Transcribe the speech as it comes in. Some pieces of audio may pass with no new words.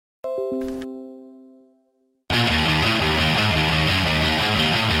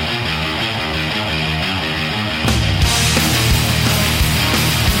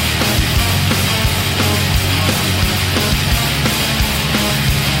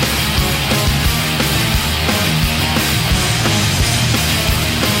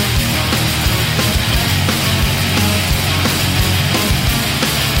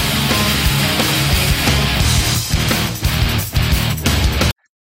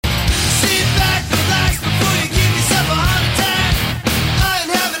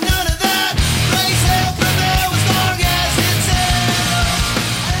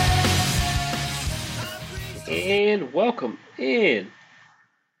And welcome in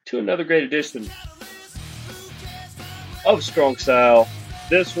to another great edition of Strong Style.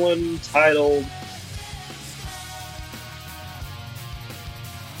 This one titled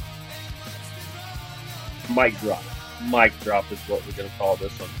Mic Drop. Mic Drop is what we're going to call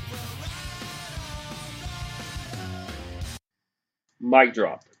this one. Mic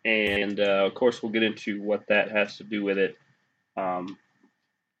Drop. And of course, we'll get into what that has to do with it.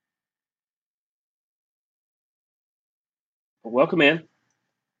 Welcome in.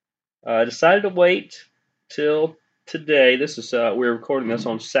 I decided to wait till today. This is we're recording this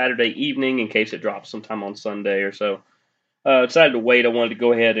on Saturday evening in case it drops sometime on Sunday or so. Decided to wait. I wanted to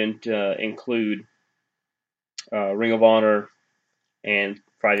go ahead and include Ring of Honor and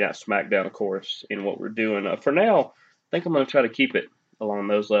Friday Night Smackdown, of course, in what we're doing. For now, I think I'm going to try to keep it along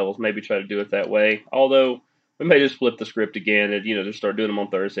those levels. Maybe try to do it that way. Although we may just flip the script again and just start doing them on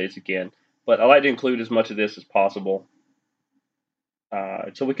Thursdays again. But I like to include as much of this as possible.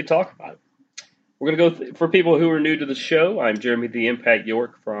 So we can talk about it. We're going to go for people who are new to the show. I'm Jeremy the Impact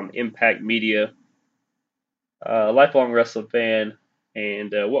York from Impact Media, lifelong wrestling fan,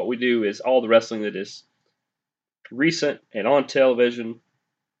 and what we do is all the wrestling that is recent and on television.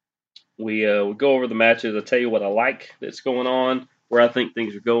 We go over the matches. I tell you what I like that's going on, where I think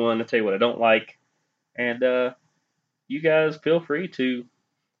things are going. I tell you what I don't like, and you guys feel free to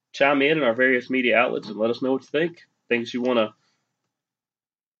chime in our various media outlets and let us know what you think. Things you want to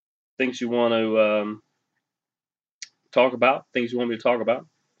talk about, things you want me to talk about.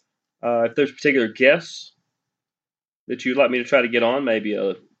 If there's particular guests that you'd like me to try to get on, maybe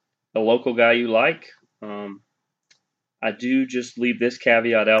a local guy you like. I do just leave this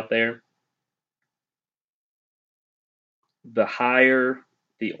caveat out there. The higher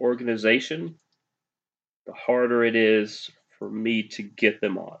the organization, the harder it is for me to get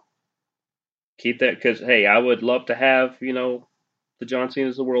them on. Keep that, because, hey, I would love to have, the John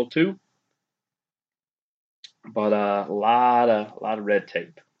Cena's of the world too. But a lot of red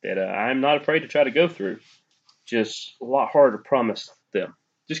tape that I'm not afraid to try to go through. Just a lot harder to promise them.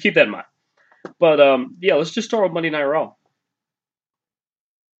 Just keep that in mind. But let's just start with Monday Night Raw.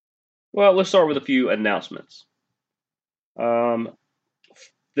 Well, let's start with a few announcements. The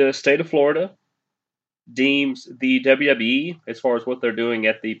state of Florida deems the WWE, as far as what they're doing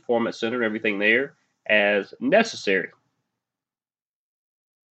at the Performance Center and everything there, as necessary.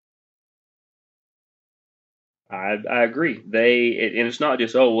 I agree. And it's not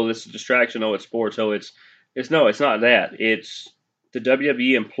just, it's a distraction. It's sports. It's not that. It's the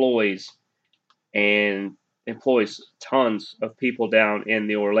WWE employs tons of people down in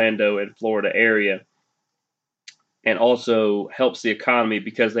the Orlando and Florida area, and also helps the economy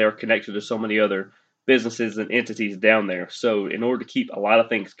because they are connected to so many other businesses and entities down there. So in order to keep a lot of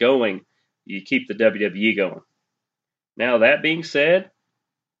things going, you keep the WWE going. Now, that being said,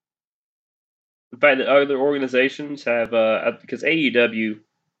 in fact, the other organizations have, because AEW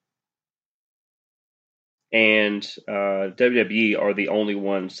and WWE are the only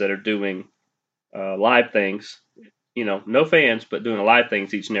ones that are doing live things, no fans, but doing live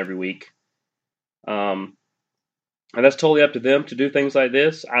things each and every week. And that's totally up to them to do things like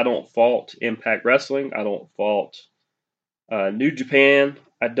this. I don't fault Impact Wrestling. I don't fault New Japan.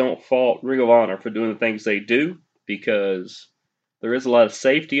 I don't fault Ring of Honor for doing the things they do, because there is a lot of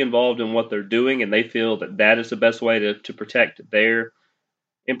safety involved in what they're doing, and they feel that is the best way to protect their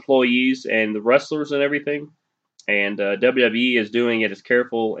employees and the wrestlers and everything. And WWE is doing it as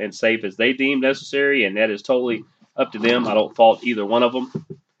careful and safe as they deem necessary, and that is totally up to them. I don't fault either one of them.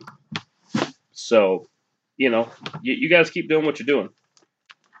 So, you guys keep doing what you're doing.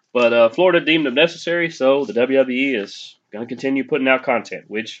 But Florida deemed them necessary, so the WWE is going to continue putting out content,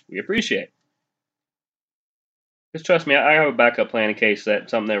 which we appreciate. Just trust me, I have a backup plan in case that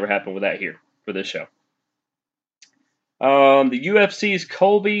something ever happened with that here for this show. The UFC's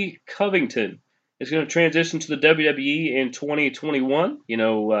Colby Covington is going to transition to the WWE in 2021.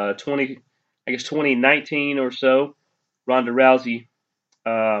 2019 or so. Ronda Rousey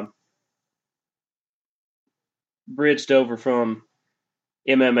bridged over from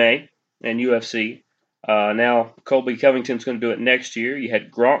MMA and UFC. Now Colby Covington's going to do it next year. You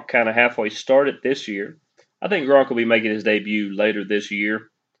had Gronk kind of halfway started this year. I think Gronk will be making his debut later this year.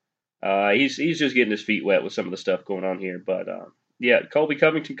 He's just getting his feet wet with some of the stuff going on here. But yeah, Colby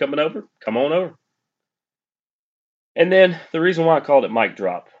Covington coming over. Come on over. And then the reason why I called it Mic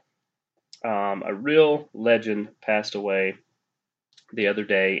Drop. A real legend passed away the other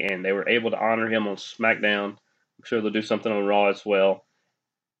day, and they were able to honor him on Smackdown. I'm sure they'll do something on Raw as well.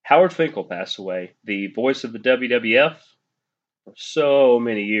 Howard Finkel passed away, the voice of the WWF for so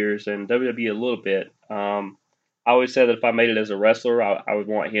many years, and WWE a little bit. I always said that if I made it as a wrestler, I would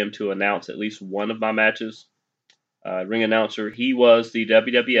want him to announce at least one of my matches. Ring announcer. He was the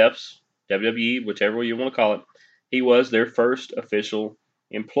WWF's, WWE, whichever you want to call it. He was their first official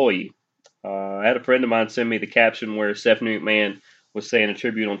employee. I had a friend of mine send me the caption where Stephanie McMahon was saying a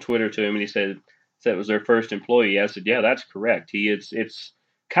tribute on Twitter to him, and he said it was their first employee. I said, yeah, that's correct. It's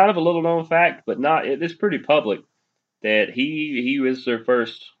kind of a little known fact, but not. It's pretty public that he was their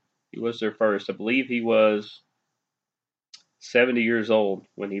first. He was their first. I believe he was 70 years old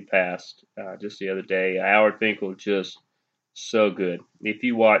when he passed just the other day. Howard Finkel, just so good. If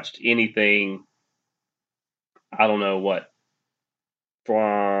you watched anything, I don't know what,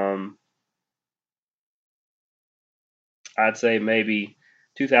 from I'd say maybe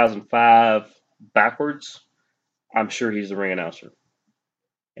 2005 backwards, I'm sure he's the ring announcer.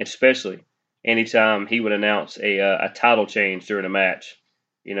 Especially anytime he would announce a title change during a match,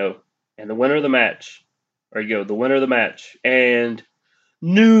 and the winner of the match, or the winner of the match, and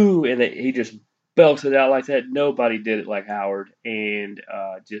new, and he just belted it out like that. Nobody did it like Howard, and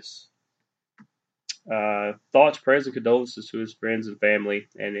just thoughts, prayers, and condolences to his friends and family,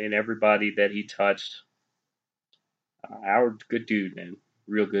 and everybody that he touched. Howard, good dude, man,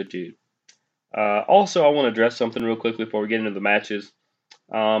 real good dude. Also, I want to address something real quickly before we get into the matches.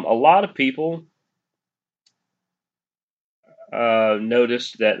 A lot of people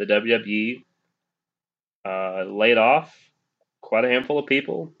noticed that the WWE laid off quite a handful of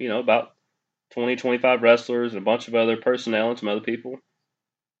people, about 20, 25 wrestlers and a bunch of other personnel and some other people.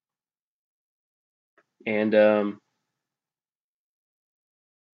 And they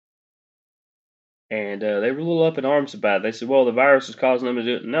were a little up in arms about it. They said, well, the virus is causing them to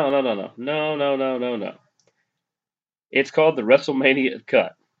do it. No, no, no, no. No, no, no, no, no. It's called the WrestleMania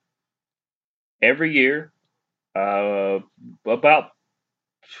cut. Every year, about,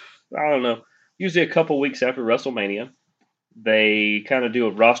 I don't know, usually a couple weeks after WrestleMania, they kind of do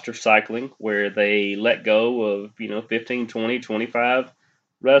a roster cycling where they let go of, 15, 20, 25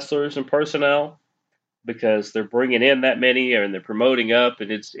 wrestlers and personnel because they're bringing in that many and they're promoting up,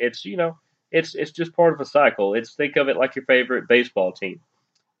 and it's just part of a cycle. Think of it like your favorite baseball team.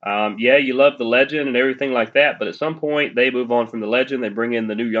 Yeah, you love the legend and everything like that, but at some point they move on from the legend, they bring in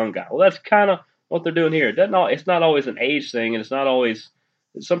the new young guy. Well, that's kind of what they're doing here. It's not always an age thing, and it's not always.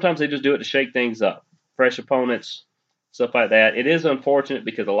 Sometimes they just do it to shake things up, fresh opponents, stuff like that. It is unfortunate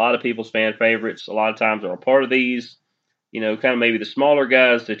because a lot of people's fan favorites a lot of times are a part of these. Kind of maybe the smaller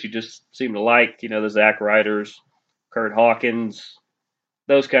guys that you just seem to like. The Zack Ryders, Kurt Hawkins,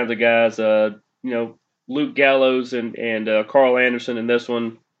 those kinds of guys. Luke Gallows and Carl Anderson in this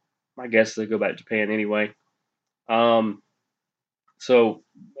one. I guess they go back to Japan anyway. So,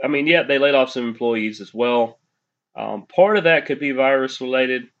 I mean, yeah, they laid off some employees as well. Part of that could be virus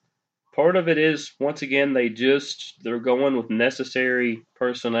related. Part of it is, once again, they're going with necessary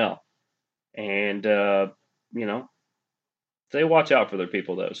personnel. And, they watch out for their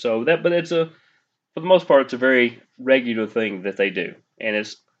people though. But for the most part, it's a very regular thing that they do. And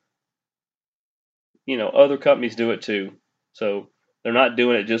it's, other companies do it too. So they're not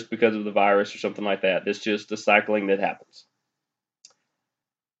doing it just because of the virus or something like that. It's just the cycling that happens.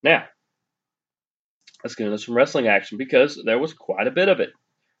 Now, let's get into some wrestling action because there was quite a bit of it.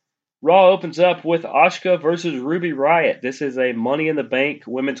 Raw opens up with Asuka versus Ruby Riott. This is a Money in the Bank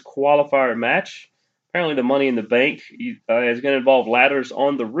women's qualifier match. Apparently, the Money in the Bank is going to involve ladders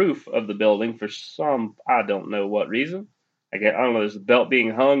on the roof of the building for some, I don't know what reason. I don't know, there's a belt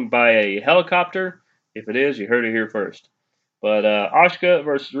being hung by a helicopter. If it is, you heard it here first. But Asuka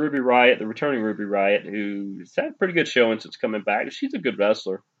versus Ruby Riott, the returning Ruby Riott, who's had a pretty good showing since coming back. She's a good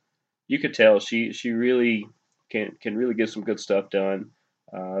wrestler. You could tell she really can really get some good stuff done.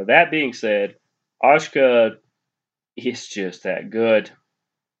 That being said, Asuka is just that good.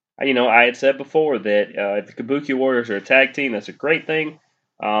 I had said before that if the Kabuki Warriors are a tag team, that's a great thing.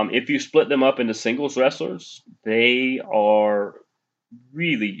 If you split them up into singles wrestlers, they are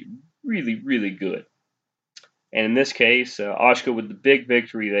really, really, really good. And in this case, Asuka with the big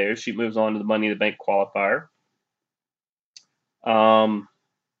victory there, she moves on to the Money in the Bank qualifier. They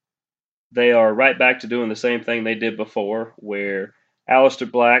are right back to doing the same thing they did before, where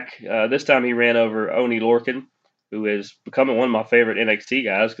Aleister Black, this time he ran over Oney Lorcan, who is becoming one of my favorite NXT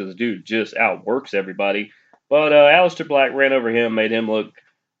guys because the dude just outworks everybody. But Aleister Black ran over him, made him look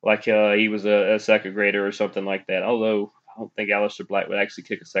like he was a second grader or something like that. Although I don't think Aleister Black would actually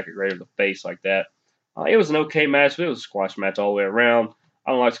kick a second grader in the face like that. It was an okay match, but it was a squash match all the way around.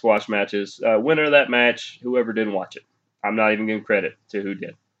 I don't like squash matches. Winner of that match, whoever didn't watch it. I'm not even giving credit to who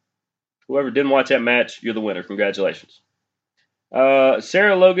did. Whoever didn't watch that match, you're the winner. Congratulations.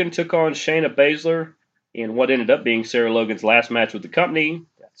 Sarah Logan took on Shayna Baszler in what ended up being Sarah Logan's last match with the company.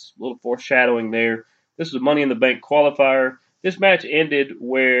 That's a little foreshadowing there. This was a Money in the Bank qualifier. This match ended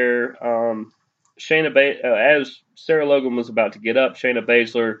where as Sarah Logan was about to get up, Shayna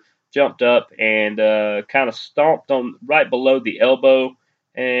Baszler jumped up and kind of stomped on right below the elbow,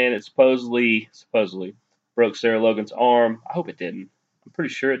 and it supposedly broke Sarah Logan's arm. I hope it didn't. I'm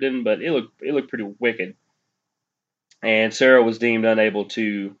pretty sure it didn't, but it looked pretty wicked. And Sarah was deemed unable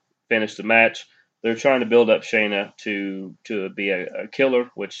to finish the match. They're trying to build up Shayna to be a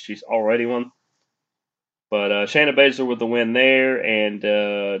killer, which she's already one. But Shayna Baszler with the win there, and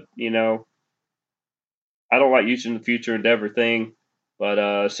I don't like using the future endeavor thing,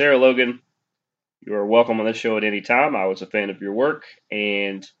 but Sarah Logan, you are welcome on this show at any time. I was a fan of your work,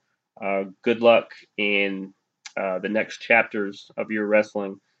 and good luck in the next chapters of your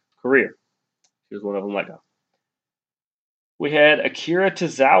wrestling career. Here's one of them let go. We had Akira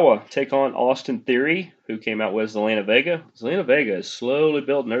Tozawa take on Austin Theory, who came out with Zelina Vega. Zelina Vega is slowly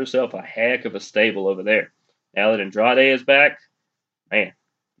building herself a heck of a stable over there. Now that Andrade is back, man,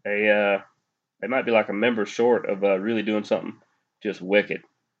 they might be like a member short of really doing something just wicked.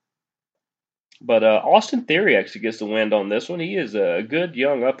 But Austin Theory actually gets the win on this one. He is a good,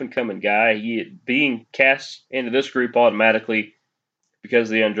 young, up-and-coming guy. He being cast into this group automatically because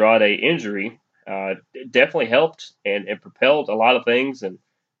of the Andrade injury definitely helped and propelled a lot of things. And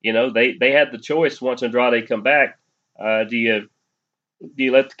they had the choice once Andrade come back. Do you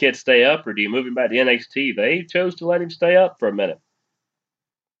let the kid stay up or do you move him back to NXT? They chose to let him stay up for a minute,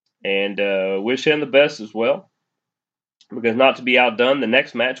 and wish him the best as well. Because not to be outdone, the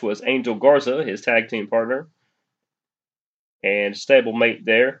next match was Angel Garza, his tag team partner and stablemate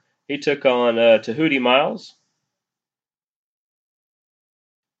there. He took on Tahuti Miles.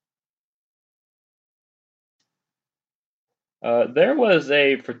 There was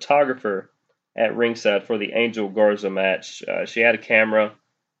a photographer at ringside for the Angel Garza match. She had a camera.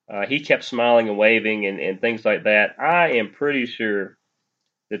 He kept smiling and waving and things like that. I am pretty sure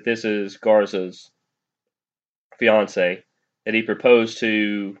that this is Garza's fiance that he proposed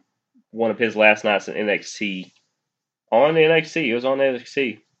to one of his last nights in NXT. On NXT. It was on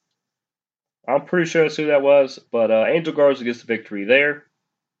NXT. I'm pretty sure that's who that was, but Angel Garza gets the victory there.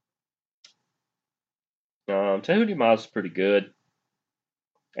 Tahuti Miles is pretty good.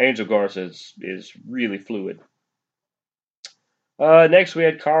 Angel Garza is really fluid. Next, we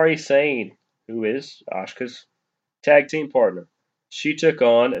had Kairi Sane, who is Asuka's tag team partner. She took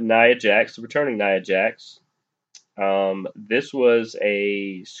on Nia Jax, the returning Nia Jax. This was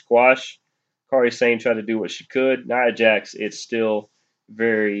a squash. Kairi Sane tried to do what she could. Nia Jax, it's still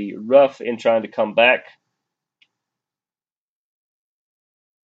very rough in trying to come back.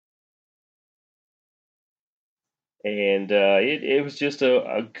 And it was just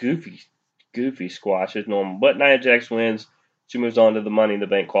a goofy squash as normal. But Nia Jax wins. She moves on to the Money in the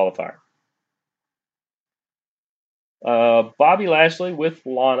Bank qualifier. Bobby Lashley with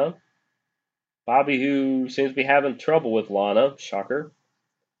Lana. Bobby, who seems to be having trouble with Lana, shocker,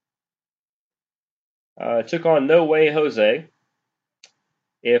 took on No Way Jose.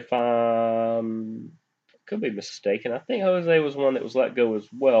 If could be mistaken, I think Jose was one that was let go as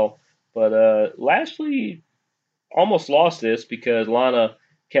well. But Lashley almost lost this because Lana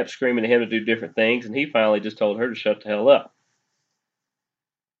kept screaming at him to do different things, and he finally just told her to shut the hell up.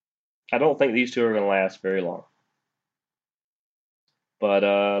 I don't think these two are going to last very long. But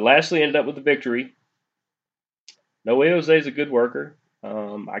Lashley ended up with the victory. No Way Jose is a good worker.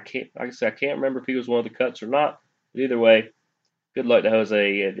 I can't remember if he was one of the cuts or not. But either way, good luck to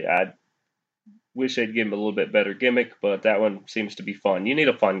Jose. I wish they'd give him a little bit better gimmick, but that one seems to be fun. You need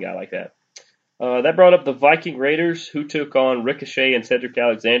a fun guy like that. That brought up the Viking Raiders, who took on Ricochet and Cedric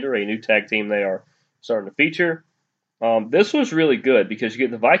Alexander, a new tag team they are starting to feature. This was really good because you get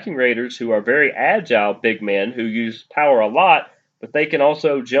the Viking Raiders, who are very agile big men who use power a lot, but they can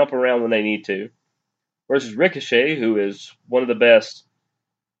also jump around when they need to. Versus Ricochet, who is one of the best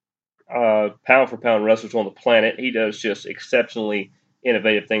pound-for-pound wrestlers on the planet. He does just exceptionally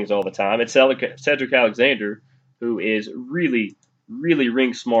innovative things all the time. It's Cedric Alexander, who is really, really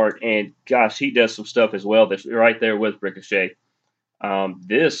ring smart, and gosh, he does some stuff as well that's right there with Ricochet.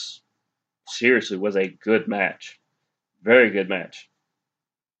 This seriously was a good match, very good match.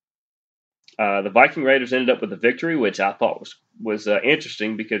 The Viking Raiders ended up with a victory, which I thought was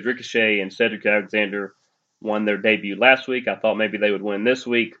interesting because Ricochet and Cedric Alexander won their debut last week. I thought maybe they would win this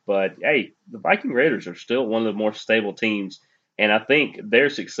week, but hey, the Viking Raiders are still one of the more stable teams, and I think their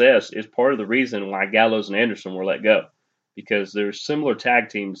success is part of the reason why Gallows and Anderson were let go, because they're similar tag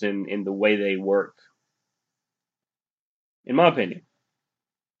teams in the way they work, in my opinion.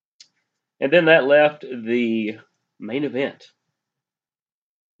 And then that left the main event.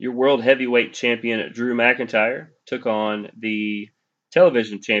 Your world heavyweight champion Drew McIntyre took on the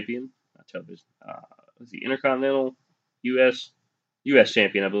television champion, not television, was the Intercontinental U.S.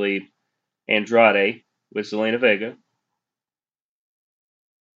 champion, I believe, Andrade, with Zelina Vega.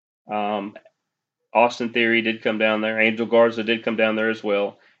 Austin Theory did come down there. Angel Garza did come down there as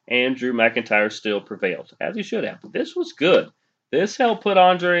well. And Drew McIntyre still prevailed, as he should have. But this was good. This helped put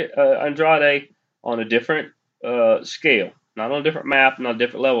Andrade on a different scale. Not on a different map, not a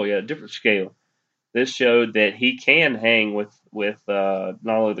different level yet, a different scale. This showed that he can hang with not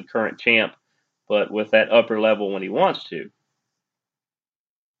only the current champ, but with that upper level when he wants to.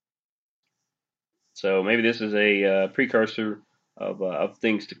 So maybe this is a precursor of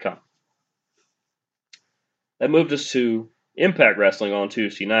things to come. That moved us to Impact Wrestling on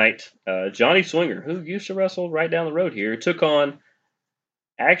Tuesday night. Johnny Swinger, who used to wrestle right down the road here, took on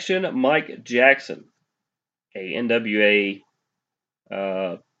Action Mike Jackson, a NWA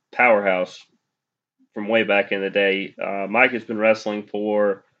powerhouse from way back in the day. Mike has been wrestling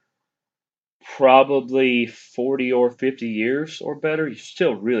for probably 40 or 50 years or better. He's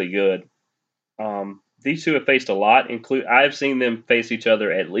still really good. These two have faced a lot. I've seen them face each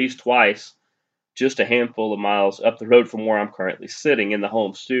other at least twice, just a handful of miles up the road from where I'm currently sitting in the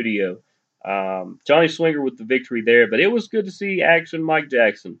home studio. Johnny Swinger with the victory there, but it was good to see Action Mike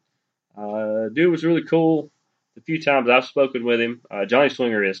Jackson. Dude was really cool. The few times I've spoken with him, Johnny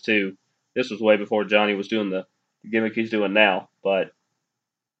Swinger is too. This was way before Johnny was doing the gimmick he's doing now, but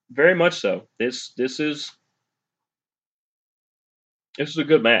very much so. This is a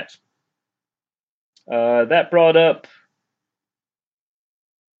good match. That brought up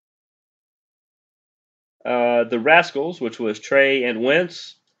the Rascals, which was Trey and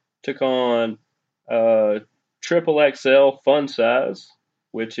Wentz, took on Triple XL Fun Size,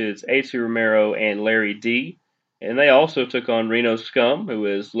 which is AC Romero and Larry D. And they also took on Reno Scum, who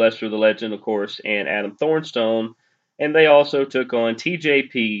is Lester the Legend, of course, and Adam Thornstone. And they also took on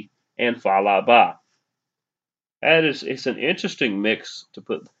TJP and Fallah Bah. It's an interesting mix to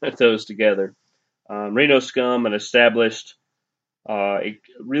put those together. Reno Scum, an established, a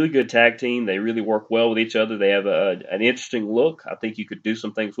really good tag team. They really work well with each other. They have an interesting look. I think you could do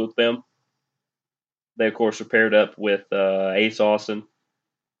some things with them. They, of course, are paired up with Ace Austin.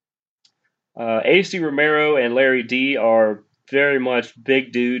 AC Romero and Larry D are very much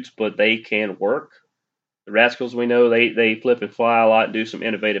big dudes, but they can work. The Rascals, we know, they flip and fly a lot and do some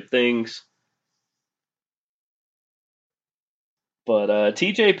innovative things. But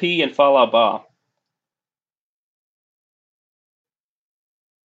TJP and Fallah Bah,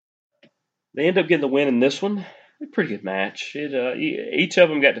 they end up getting the win in this one. A pretty good match. Each of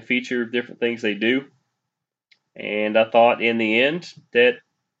them got to feature different things they do, and I thought in the end that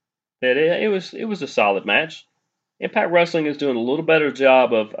it was a solid match. Impact Wrestling is doing a little better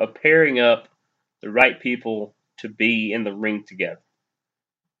job of pairing up the right people to be in the ring together,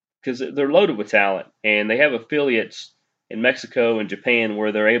 because they're loaded with talent, and they have affiliates in Mexico and Japan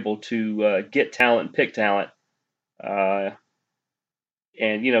where they're able to get talent and pick talent, and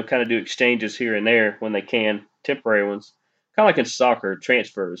kind of do exchanges here and there when they can, temporary ones, kind of like in soccer.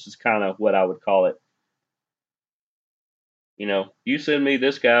 Transfers is kind of what I would call it. You send me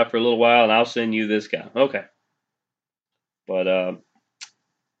this guy for a little while, and I'll send you this guy. Okay. But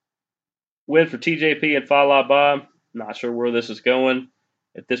win for TJP and Fallah Bah. Not sure where this is going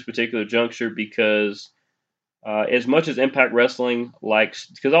at this particular juncture, because as much as Impact Wrestling likes,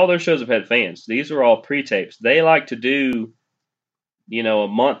 because all their shows have had fans, these are all pre-tapes. They like to do, a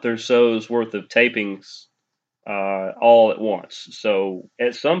month or so's worth of tapings all at once. So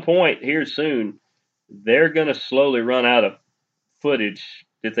at some point here soon, they're going to slowly run out of footage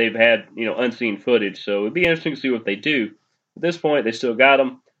that they've had, unseen footage. So it'd be interesting to see what they do. At this point, they still got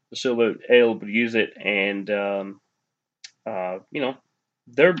them. They're still able to use it, and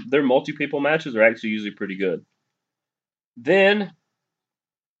their multi-people matches are actually usually pretty good. Then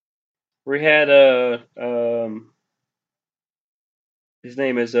we had his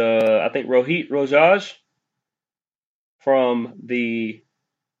name is I think Rohit Rojaj. from the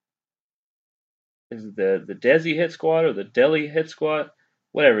Desi Hit Squad or the Delhi Hit Squad,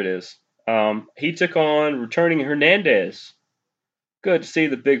 whatever it is. He took on returning Hernandez. Good to see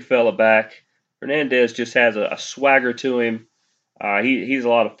the big fella back. Hernandez just has a swagger to him. He's a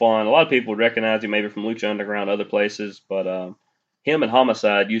lot of fun. A lot of people would recognize him maybe from Lucha Underground, other places, but him and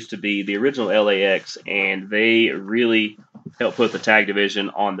Homicide used to be the original LAX, and they really helped put the tag division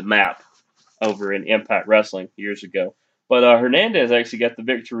on the map over in Impact Wrestling years ago. But Hernandez actually got the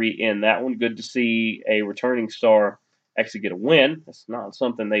victory in that one. Good to see a returning star actually get a win. That's not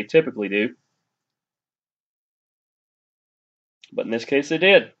something they typically do, but in this case they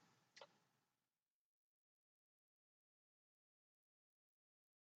did.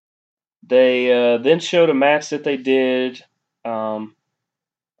 They then showed a match that they did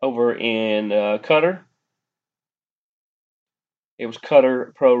over in Qatar. It was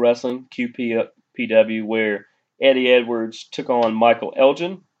Qatar Pro Wrestling, QPW, where Eddie Edwards took on Michael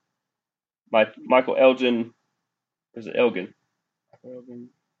Elgin. Michael Elgin, or is it Elgin?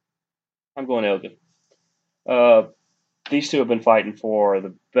 I'm going Elgin. These two have been fighting for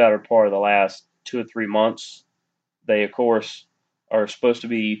the better part of the last 2 or 3 months. They, of course, are supposed to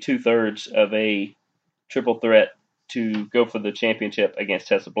be 2/3 of a triple threat to go for the championship against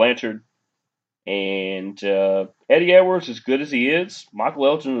Tessa Blanchard. And Eddie Edwards, as good as he is, Michael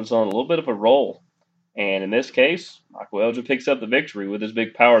Elgin was on a little bit of a roll. And in this case, Michael Elgin picks up the victory with his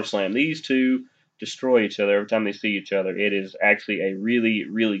big power slam. These two destroy each other every time they see each other. It is actually a really,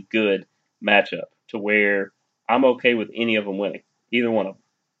 really good matchup to where I'm okay with any of them winning, either one of them.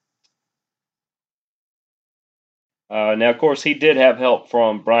 Now, of course, he did have help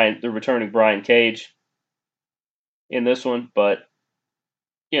from the returning Brian Cage in this one, but,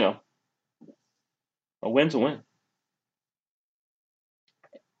 you know, a win's a win.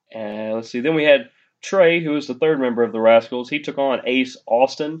 Let's see. Then we had Trey, who is the third member of the Rascals. He took on Ace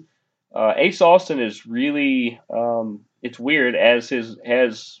Austin. Ace Austin is really it's weird as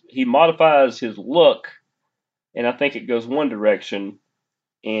he modifies his look, and I think it goes one direction.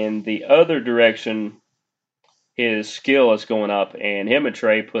 In the other direction, his skill is going up, and him and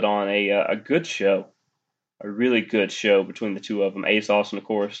Trey put on a good show, a really good show between the two of them. Ace Austin, of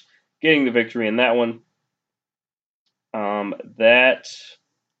course, getting the victory in that one. That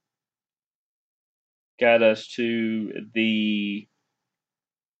got us to the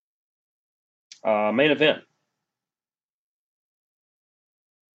main event,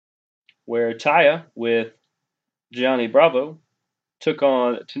 where Taya with Johnny Bravo took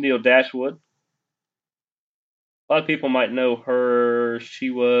on Tennille Dashwood. A lot of people might know her. She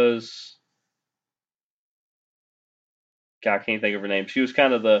was, God, I can't think of her name. She was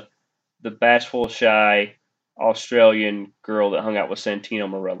kind of the bashful, shy Australian girl that hung out with Santino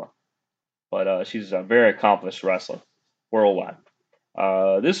Marella. But she's a very accomplished wrestler worldwide.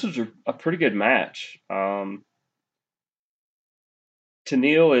 This was a pretty good match. Tennille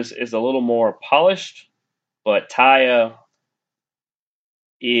is a little more polished, but Taya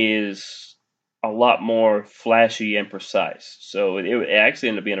is a lot more flashy and precise. So it actually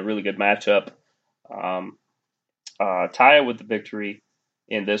ended up being a really good matchup. Taya with the victory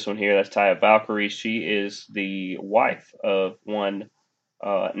in this one here. That's Taya Valkyrie. She is the wife of one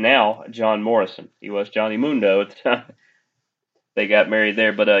now John Morrison. He was Johnny Mundo at the time. They got married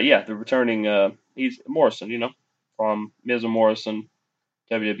there. But yeah, the returning, he's Morrison, from Miz and Morrison,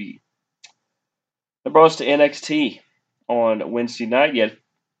 WWE. That brought us to NXT on Wednesday night.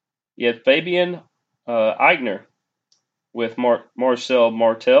 You had Fabian Eigner with Marcel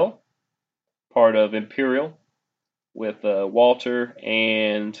Martel, part of Imperial, with Walter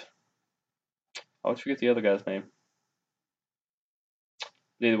and I always forget the other guy's name.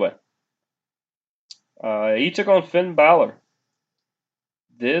 Either way, he took on Finn Balor.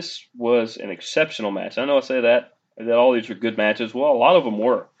 This was an exceptional match. I know I say that all these were good matches. Well, a lot of them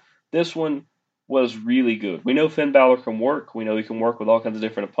were. This one was really good. We know Finn Balor can work. We know he can work with all kinds of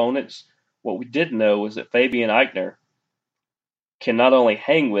different opponents. What we didn't know was that Fabian Eichner can not only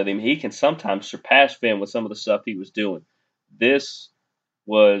hang with him, he can sometimes surpass Finn with some of the stuff he was doing. This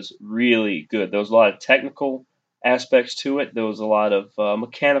was really good. There was a lot of technical aspects to it. There was a lot of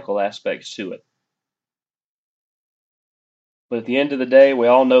mechanical aspects to it. But at the end of the day, we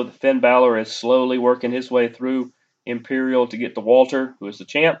all know that Finn Balor is slowly working his way through Imperial to get to Walter, who is the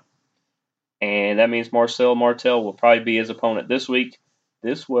champ. And that means Marcel Martel will probably be his opponent this week.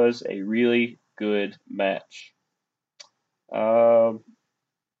 This was a really good match.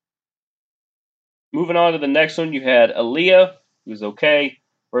 Moving on to the next one, you had Aaliyah, who's okay,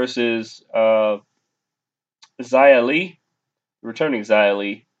 versus Xia Li, returning Xia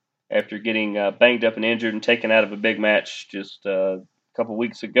Li. after getting banged up and injured and taken out of a big match just a couple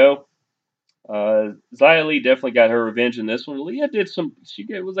weeks ago. Xia Li definitely got her revenge in this one. Leah did some.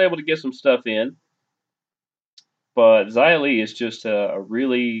 Was able to get some stuff in, but Xia Li is just a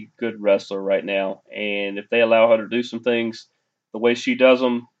really good wrestler right now. And if they allow her to do some things the way she does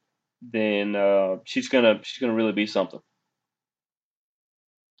them, then she's gonna really be something.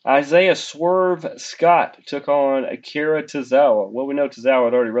 Isaiah Swerve Scott took on Akira Tozawa. Well, we know Tozawa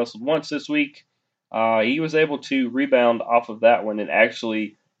had already wrestled once this week. He was able to rebound off of that one and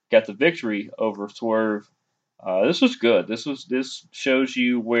actually got the victory over Swerve. This was good. This shows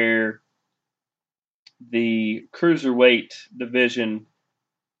you where the cruiserweight division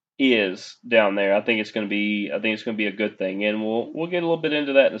is down there. I think it's going to be a good thing, and we'll get a little bit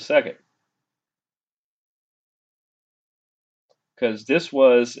into that in a second. Because this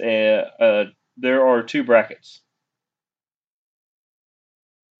was there are two brackets.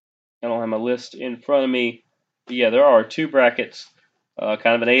 I don't have my list in front of me. But yeah, there are two brackets, kind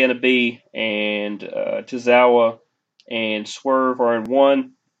of an A and a B, and Tozawa and Swerve are in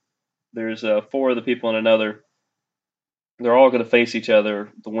one. There's four of the people in another. They're all going to face each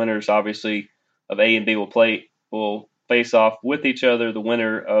other. The winners, obviously, of A and B will face off with each other. The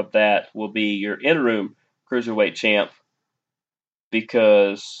winner of that will be your interim cruiserweight champ,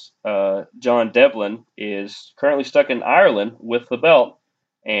 because John Devlin is currently stuck in Ireland with the belt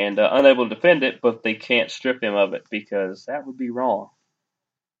and unable to defend it, but they can't strip him of it because that would be wrong.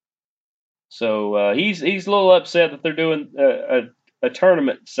 So he's a little upset that they're doing a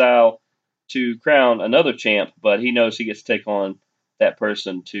tournament style to crown another champ, but he knows he gets to take on that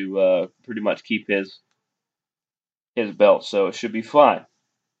person to pretty much keep his belt, so it should be fine.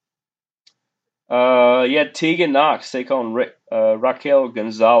 Yeah, Tegan Knox take on Raquel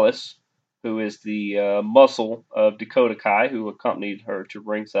Gonzalez, who is the muscle of Dakota Kai, who accompanied her to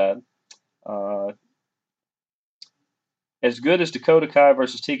ringside. As good as Dakota Kai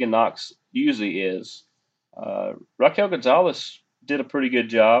versus Tegan Knox usually is, Raquel Gonzalez did a pretty good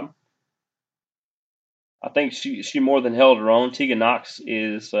job. I think she more than held her own. Tegan Knox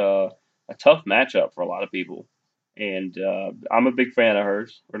is a tough matchup for a lot of people, and I'm a big fan of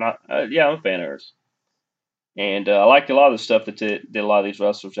hers. Or not? Yeah, I'm a fan of hers. And I like a lot of the stuff that a lot of these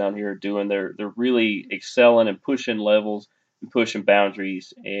wrestlers down here are doing. They're really excelling and pushing levels and pushing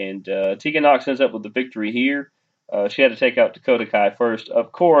boundaries. And Tegan Knox ends up with the victory here. She had to take out Dakota Kai first,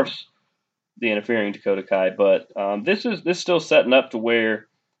 of course, the interfering Dakota Kai. But this is still setting up to where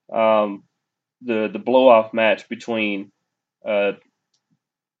the blow off match between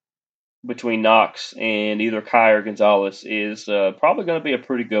Knox and either Kai or Gonzalez is probably going to be a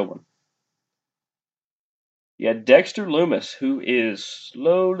pretty good one. Yeah, Dexter Loomis, who is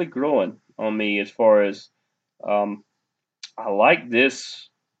slowly growing on me as far as I like this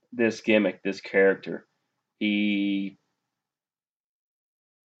gimmick, this character. He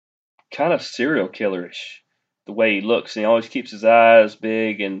kind of serial killerish, the way he looks, and he always keeps his eyes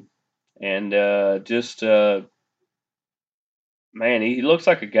big and just man, he looks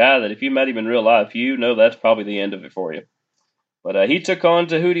like a guy that if you met him in real life, you know that's probably the end of it for you. But he took on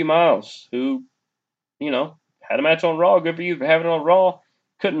Tahuti Miles, who had a match on Raw. Good for you for having it on Raw.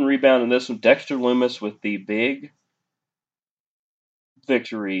 Couldn't rebound in this one. Dexter Loomis with the big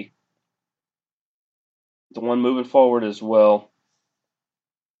victory. The one moving forward as well.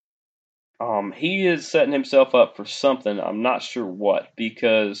 He is setting himself up for something. I'm not sure what,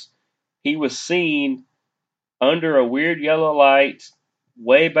 because he was seen under a weird yellow light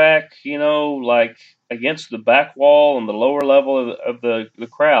way back, like against the back wall on the lower level of the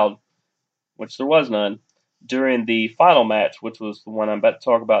crowd, which there was none, during the final match, which was the one I'm about to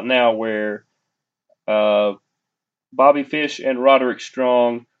talk about now, where Bobby Fish and Roderick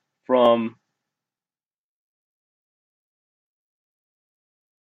Strong from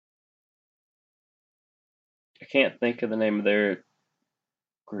I can't think of the name of their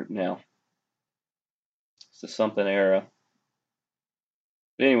group now. It's the something era.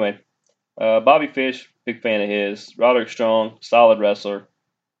 But anyway, Bobby Fish, big fan of his. Roderick Strong, solid wrestler.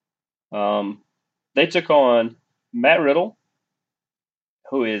 They took on Matt Riddle,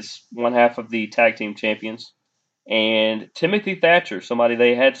 who is one half of the tag team champions, and Timothy Thatcher, somebody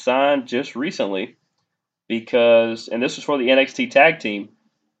they had signed just recently and this was for the NXT tag team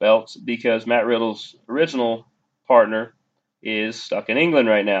belts, because Matt Riddle's original partner is stuck in England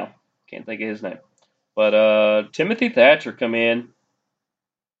right now. Can't think of his name. But Timothy Thatcher come in.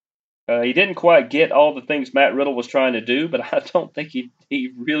 He didn't quite get all the things Matt Riddle was trying to do, but I don't think he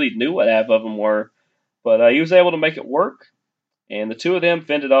really knew what half of them were. But he was able to make it work, and the two of them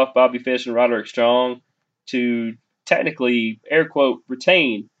fended off Bobby Fish and Roderick Strong to technically, air quote,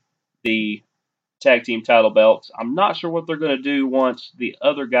 retain the tag team title belts. I'm not sure what they're going to do once the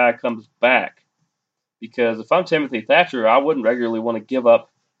other guy comes back. Because if I'm Timothy Thatcher, I wouldn't regularly want to give up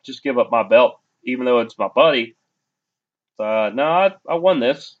my belt, even though it's my buddy. No, I won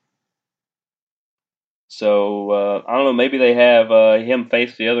this. So I don't know. Maybe they have him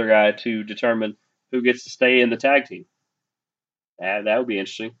face the other guy to determine who gets to stay in the tag team. That would be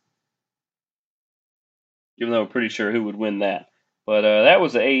interesting. Even though I'm pretty sure who would win that. But that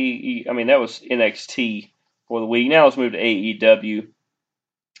was that was NXT for the week. Now let's move to AEW.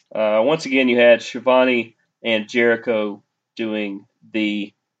 Once again, you had Shivani and Jericho doing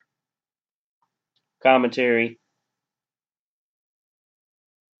the commentary.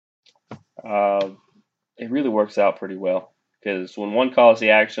 It really works out pretty well because when one calls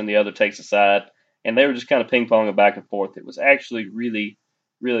the action, the other takes a side, and they were just kind of ping ponging back and forth. It was actually really,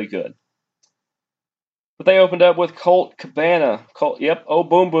 really good. But they opened up with Colt Cabana. Oh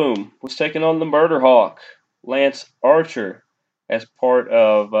Boom Boom was taking on the Murder Hawk, Lance Archer, as part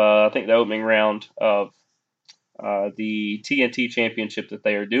of I think the opening round of the TNT Championship that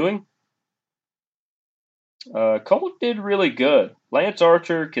they are doing. Colt did really good. Lance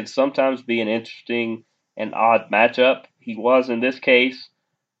Archer can sometimes be an interesting and odd matchup. He was in this case.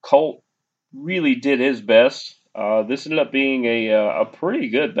 Colt really did his best. This ended up being a pretty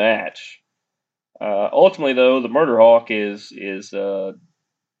good match. Ultimately, though, the Murder Hawk is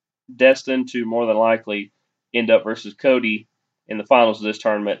destined to more than likely end up versus Cody in the finals of this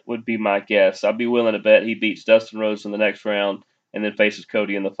tournament, would be my guess. I'd be willing to bet he beats Dustin Rhodes in the next round and then faces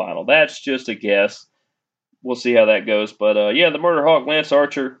Cody in the final. That's just a guess. We'll see how that goes. But yeah, the Murder Hawk, Lance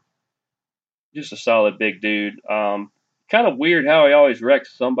Archer, just a solid big dude. Kind of weird how he always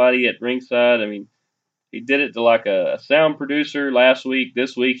wrecks somebody at ringside. I mean, he did it to like a sound producer last week.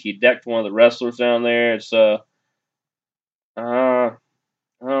 This week he decked one of the wrestlers down there. It's I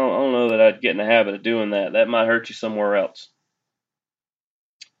don't know that I'd get in the habit of doing that. That might hurt you somewhere else.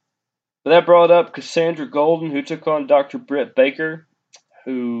 But that brought up Cassandra Golden, who took on Dr. Britt Baker,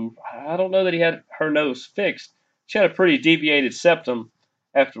 who I don't know that he had her nose fixed. She had a pretty deviated septum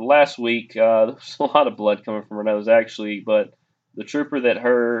after last week. There was a lot of blood coming from her nose, actually, but the trooper that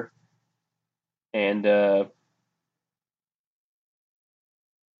her and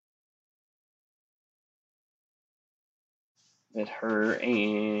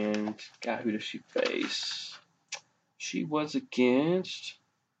God, who does she face? She was against.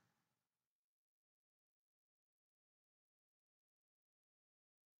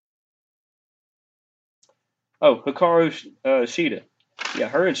 Oh, Hikaru Shida. Yeah,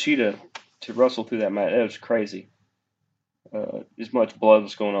 her and Shida to wrestle through that match. That was crazy. As much blood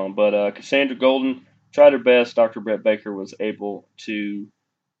was going on. But Cassandra Golden tried her best. Dr. Brett Baker was able to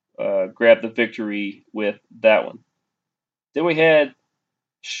grab the victory with that one. Then we had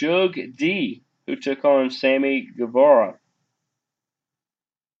Shug D, who took on Sammy Guevara.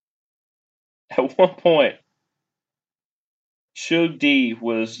 At one point, Shug D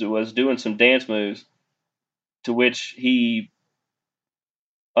was doing some dance moves, to which he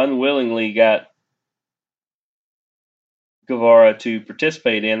unwillingly got Guevara to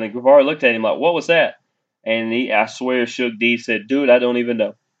participate in. And Guevara looked at him like, "What was that?" And I swear, Shug D said, "Dude, I don't even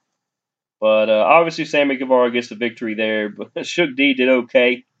know." But obviously, Sammy Guevara gets the victory there. But Shug D did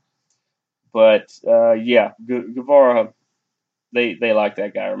okay. But yeah, Guevara, they like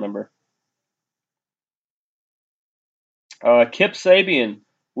that guy. Remember, Kip Sabian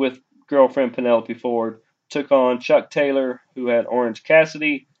with girlfriend Penelope Ford took on Chuck Taylor, who had Orange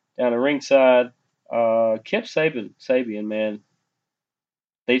Cassidy down at ringside. Kip Sabian, man,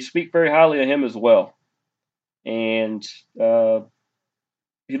 they speak very highly of him as well, and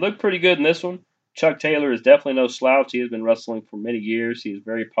he looked pretty good in this one. Chuck Taylor is definitely no slouch. He has been wrestling for many years. He is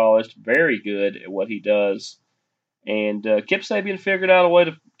very polished, very good at what he does. And Kip Sabian figured out a way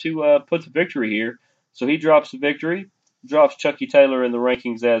to put the victory here. So he drops the victory, drops Chucky Taylor in the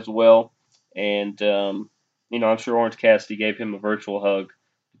rankings as well. And, I'm sure Orange Cassidy gave him a virtual hug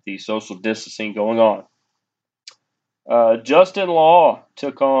with the social distancing going on. Justin Law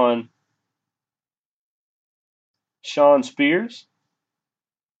took on Sean Spears.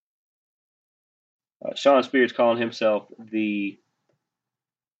 Sean Spears calling himself the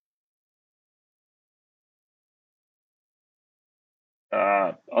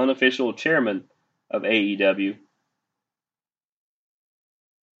unofficial chairman of AEW.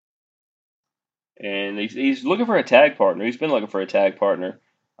 And he's looking for a tag partner. He's been looking for a tag partner.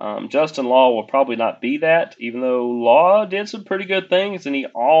 Justin Law will probably not be that, even though Law did some pretty good things, and he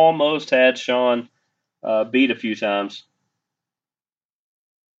almost had Sean beat a few times.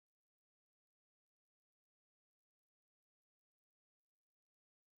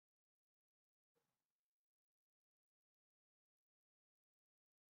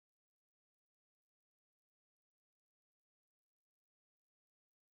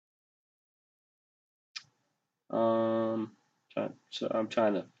 So I'm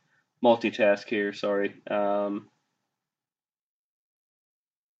trying to multitask here. Sorry.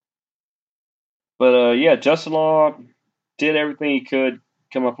 But yeah, Justin Law did everything he could,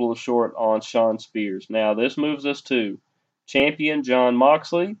 come up a little short on Sean Spears. Now this moves us to champion John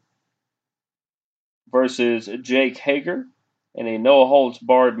Moxley versus Jake Hager in a no holds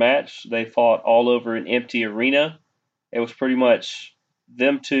barred match. They fought all over an empty arena. It was pretty much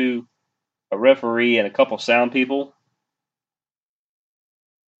them two, a referee, and a couple sound people.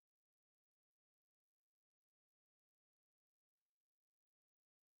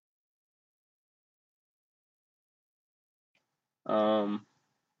 Um,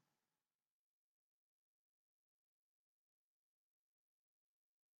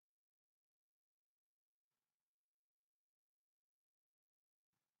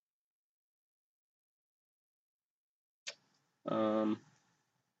 um,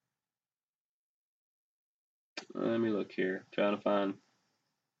 Let me look here. Trying to find.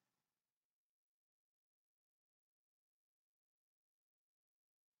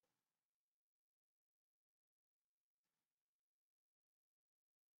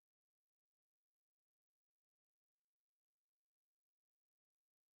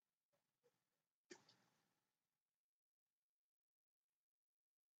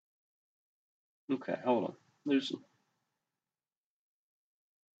 Okay, hold on. There's.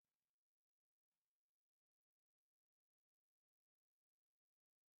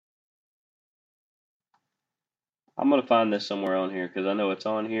 I'm gonna find this somewhere on here because I know it's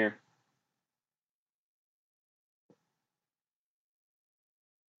on here.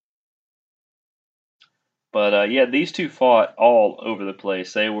 But yeah, these two fought all over the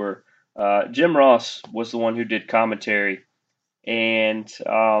place. They were. Jim Ross was the one who did commentary, and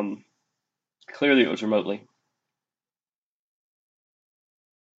clearly it was remotely.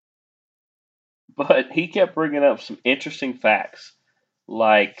 But he kept bringing up some interesting facts,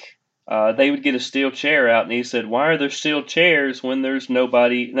 like they would get a steel chair out, and he said, "Why are there steel chairs when there's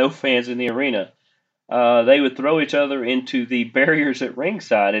nobody, no fans in the arena?" They would throw each other into the barriers at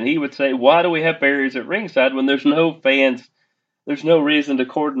ringside, and he would say, "Why do we have barriers at ringside when there's no fans? There's no reason to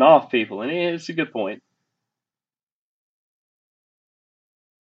cordon off people." And it's a good point.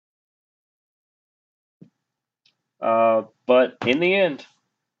 But in the end,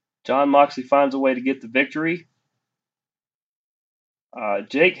 John Moxley finds a way to get the victory.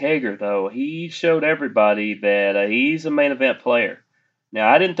 Jake Hager, though, he showed everybody that he's a main event player. Now,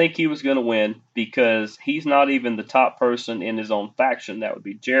 I didn't think he was going to win because he's not even the top person in his own faction. That would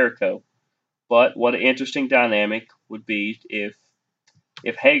be Jericho. But what an interesting dynamic would be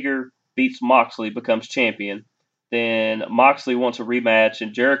if Hager beats Moxley, becomes champion, then Moxley wants a rematch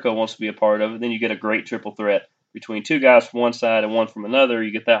and Jericho wants to be a part of it. Then you get a great triple threat between two guys from one side and one from another.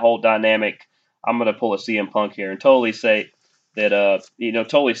 You get that whole dynamic. I'm going to pull a CM Punk here and totally say that,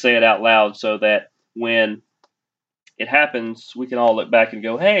 totally say it out loud so that when it happens, we can all look back and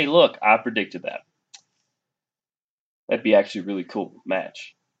go, hey, look, I predicted that. That'd be actually a really cool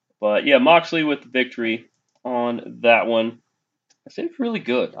match. But yeah, Moxley with the victory on that one. I think it's really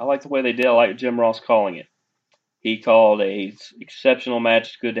good. I like the way they did. I like Jim Ross calling it. He called a exceptional match.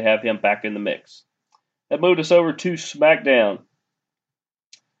 It's good to have him back in the mix. That moved us over to Smackdown,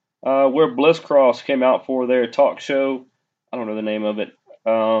 where Bliss Cross came out for their talk show. I don't know the name of it.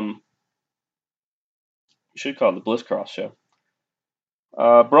 You should call it the Bliss Cross show.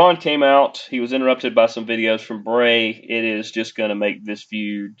 Braun came out. He was interrupted by some videos from Bray. It is just going to make this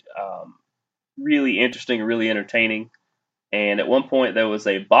feud really interesting and really entertaining. And at one point, there was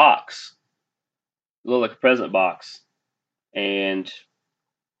a box, it looked like a present box, and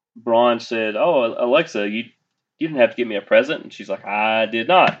Braun said, "Oh, Alexa, you didn't have to give me a present," and she's like, "I did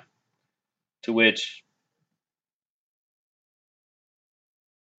not." To which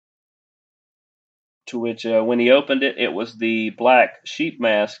when he opened it, it was the black sheep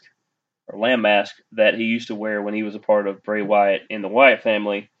mask or lamb mask that he used to wear when he was a part of Bray Wyatt in the Wyatt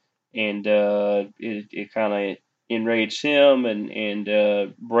family, and it kind of enraged him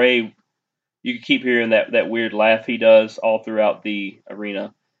and Bray. You could keep hearing that weird laugh he does all throughout the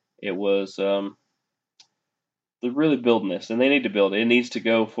arena. It was they're really building this, and they need to build it. It needs to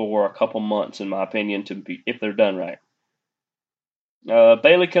go for a couple months, in my opinion, to be if they're done right.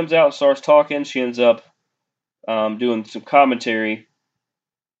 Bailey comes out, starts talking. She ends up doing some commentary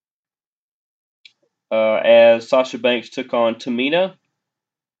as Sasha Banks took on Tamina.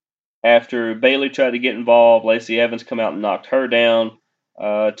 After Bailey tried to get involved, Lacey Evans come out and knocked her down.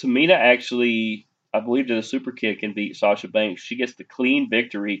 Tamina actually, I believe, did a super kick and beat Sasha Banks. She gets the clean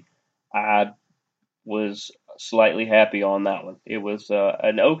victory. I was slightly happy on that one. It was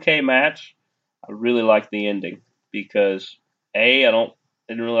an okay match. I really like the ending because I didn't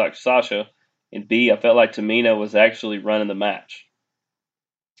really like Sasha, and B, I felt like Tamina was actually running the match.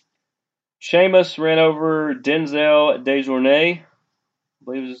 Sheamus ran over Denzel Dejournay, I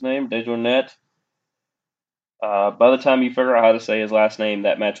believe is his name, Dejournette. By the time you figure out how to say his last name,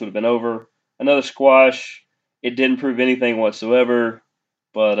 that match would have been over. Another squash. It didn't prove anything whatsoever,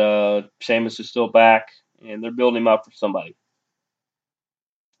 but Sheamus is still back, and they're building him up for somebody.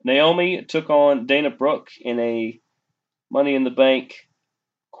 Naomi took on Dana Brooke in a Money in the Bank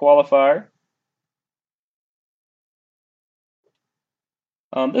qualifier.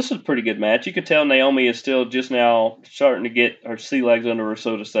 This was a pretty good match. You could tell Naomi is still just now starting to get her sea legs under her,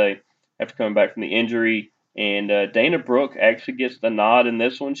 so to say, after coming back from the injury. And Dana Brooke actually gets the nod in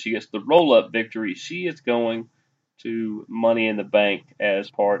this one. She gets the roll-up victory. She is going to Money in the Bank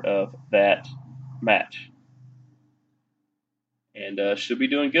as part of that match. And she'll be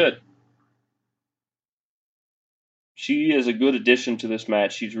doing good. She is a good addition to this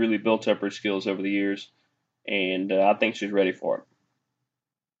match. She's really built up her skills over the years, and I think she's ready for it.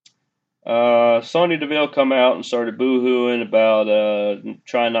 Sonya Deville come out and started boo-hooing about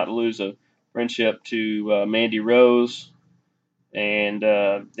trying not to lose a friendship to Mandy Rose, and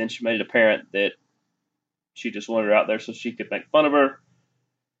then she made it apparent that she just wanted her out there so she could make fun of her.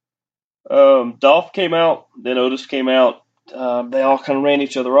 Dolph came out, then Otis came out. They all kind of ran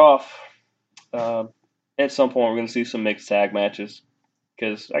each other off. At some point, we're going to see some mixed tag matches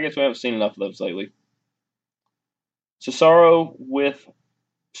because I guess we haven't seen enough of those lately. Cesaro with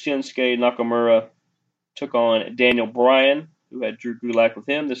Shinsuke Nakamura took on Daniel Bryan, who had Drew Gulak with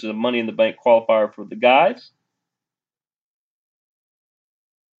him. This is a Money in the Bank qualifier for the guys.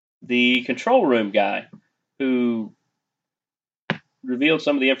 The control room guy, who revealed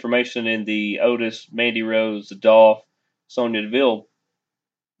some of the information in the Otis, Mandy Rose, the Dolph, Sonya Deville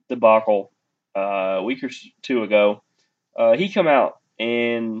debacle a week or two ago, he come out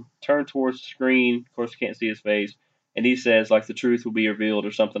and turned towards the screen. Of course, you can't see his face. And he says, like, the truth will be revealed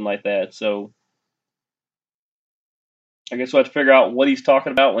or something like that. So I guess we'll have to figure out what he's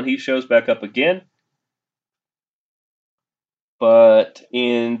talking about when he shows back up again. But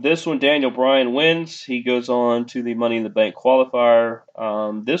in this one, Daniel Bryan wins. He goes on to the Money in the Bank qualifier.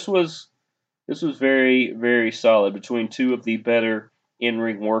 This was very, very solid between two of the better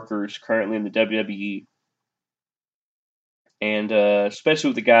in-ring workers currently in the WWE. And especially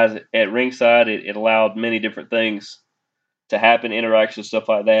with the guys at ringside, it allowed many different things to happen, interactions, stuff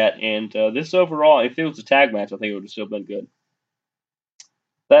like that. And this overall, if it was a tag match, I think it would have still been good.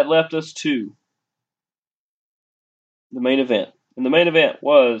 That left us to the main event. And the main event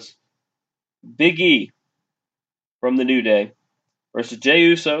was Big E from the New Day versus Jey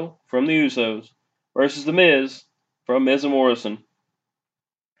Uso from the Usos versus The Miz from Miz and Morrison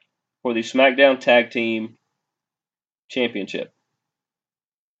for the Smackdown Tag Team Championship.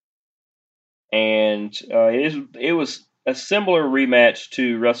 And it was a similar rematch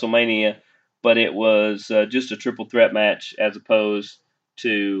to WrestleMania, but it was just a triple threat match as opposed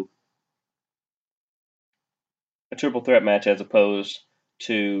to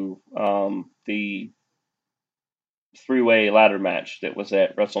the three-way ladder match that was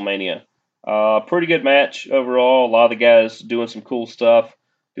at WrestleMania. Pretty good match overall. A lot of the guys doing some cool stuff,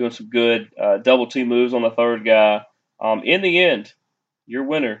 doing some good double team moves on the third guy. In the end, your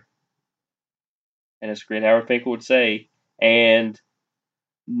winner, and as Great Howard Finkel would say, and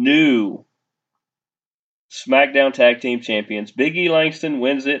new SmackDown Tag Team Champions, Big E Langston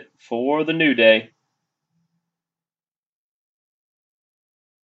wins it for the New Day.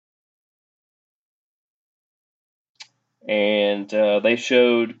 And they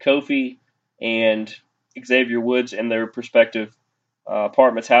showed Kofi and Xavier Woods in their respective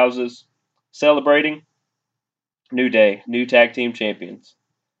apartments, houses, celebrating New Day, new tag team champions.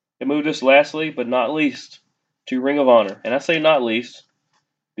 It moved us lastly, but not least, to Ring of Honor. And I say not least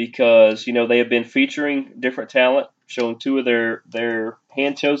because, they have been featuring different talent, showing two of their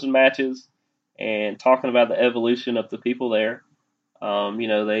hand-chosen matches and talking about the evolution of the people there.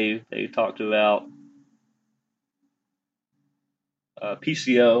 They talked about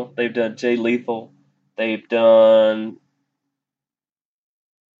PCO. They've done Jay Lethal. They've done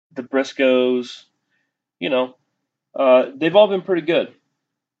the Briscoes. They've all been pretty good.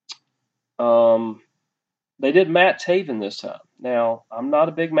 They did Matt Taven this time. Now, I'm not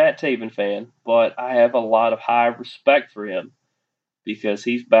a big Matt Taven fan, but I have a lot of high respect for him because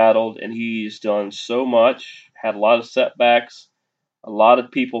he's battled and he's done so much, had a lot of setbacks. A lot of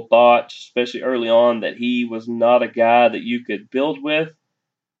people thought, especially early on, that he was not a guy that you could build with,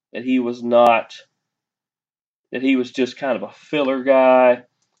 that he was just kind of a filler guy,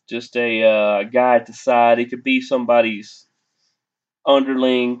 just a guy at the side. He could be somebody's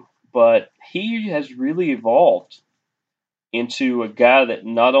underling, but he has really evolved into a guy that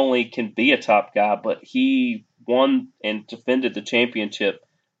not only can be a top guy, but he won and defended the championship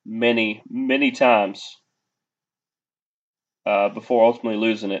many, many times before ultimately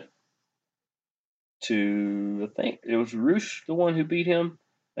losing it to, I think it was Roosh, the one who beat him.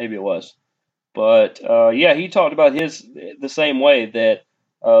 Maybe it was. But yeah, he talked about the same way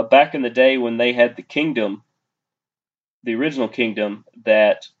that back in the day when they had the kingdom, the original kingdom,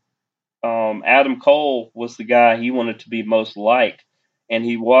 that Adam Cole was the guy he wanted to be most like, and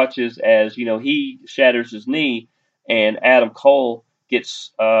he watches as he shatters his knee, and Adam Cole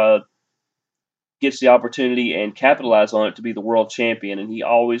gets the opportunity and capitalize on it to be the world champion, and he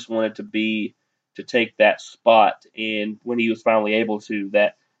always wanted to take that spot, and when he was finally able to,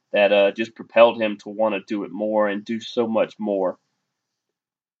 that just propelled him to want to do it more and do so much more.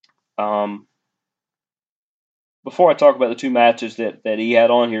 Before I talk about the two matches that he had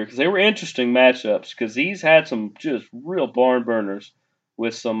on here, because they were interesting matchups, because he's had some just real barn burners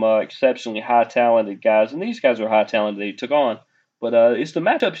with some exceptionally high talented guys, and these guys are high talented that he took on. But it's the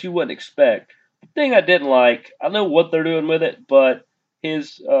matchups you wouldn't expect. The thing I didn't like, I know what they're doing with it, but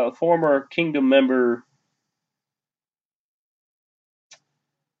his former Kingdom member,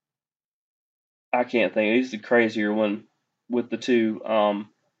 I can't think. He's the crazier one with the two.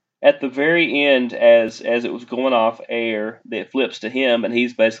 At the very end, as it was going off air, it flips to him, and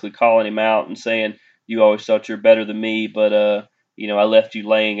he's basically calling him out and saying, "You always thought you're better than me, but I left you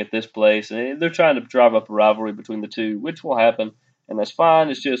laying at this place." And they're trying to drive up a rivalry between the two, which will happen, and that's fine.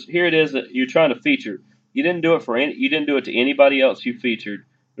 It's just here it is that you're trying to feature. You didn't do it to anybody else you featured,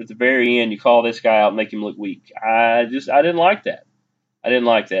 but at the very end, you call this guy out and make him look weak. I didn't like that. I didn't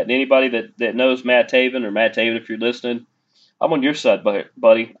like that. And anybody that knows Matt Taven, or Matt Taven, if you're listening, I'm on your side,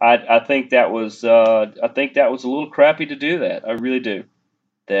 buddy. I think that was a little crappy to do that. I really do.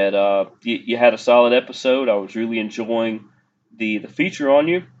 That you had a solid episode. I was really enjoying the feature on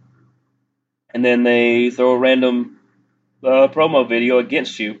you, and then they throw a random promo video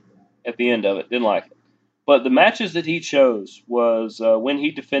against you at the end of it. Didn't like it. But the matches that he chose was when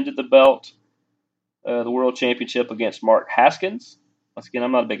he defended the belt, the World Championship, against Mark Haskins. Once again,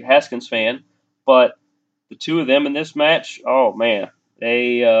 I'm not a big Haskins fan, but the two of them in this match, oh man,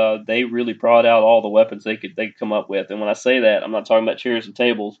 they really brought out all the weapons they could come up with. And when I say that, I'm not talking about chairs and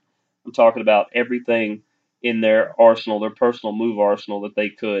tables. I'm talking about everything in their arsenal, their personal move arsenal that they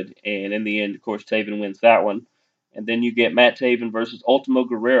could. And in the end, of course, Taven wins that one. And then you get Matt Taven versus Ultimo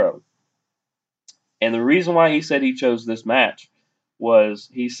Guerrero. And the reason why he said he chose this match was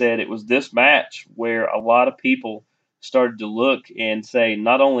he said it was this match where a lot of people started to look and say,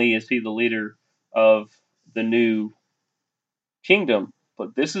 not only is he the leader of the new kingdom,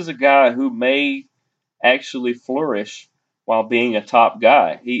 but this is a guy who may actually flourish while being a top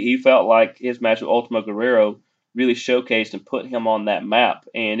guy. He felt like his match with Ultimo Guerrero really showcased and put him on that map,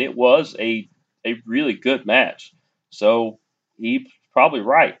 and it was a really good match. So he's probably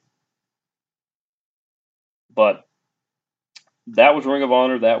right. But that was Ring of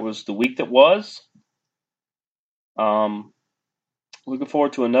Honor. That was the week that was. Looking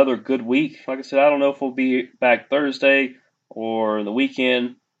forward to another good week. Like I said, I don't know if we'll be back Thursday or the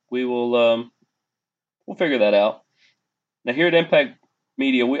weekend. We will we'll figure that out. Now here at Impact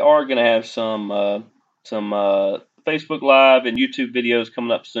Media, we are going to have some Facebook Live and YouTube videos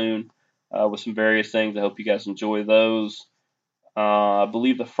coming up soon with some various things. I hope you guys enjoy those. I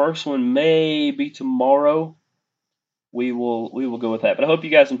believe the first one may be tomorrow. We will go with that. But I hope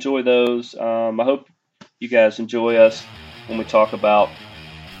you guys enjoy those. I hope you guys enjoy us when we talk about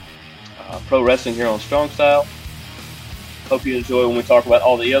pro wrestling here on Strong Style. Hope you enjoy when we talk about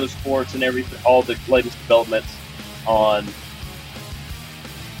all the other sports and everything, all the latest developments on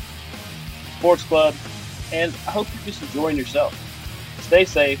Sports Club. And I hope you're just enjoying yourself. Stay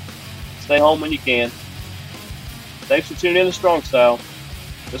safe. Stay home when you can. Thanks for tuning in to Strong Style.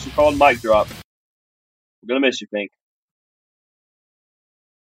 This is called Mic Drop. We're going to miss you, Pink.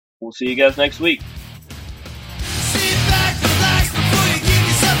 We'll see you guys next week.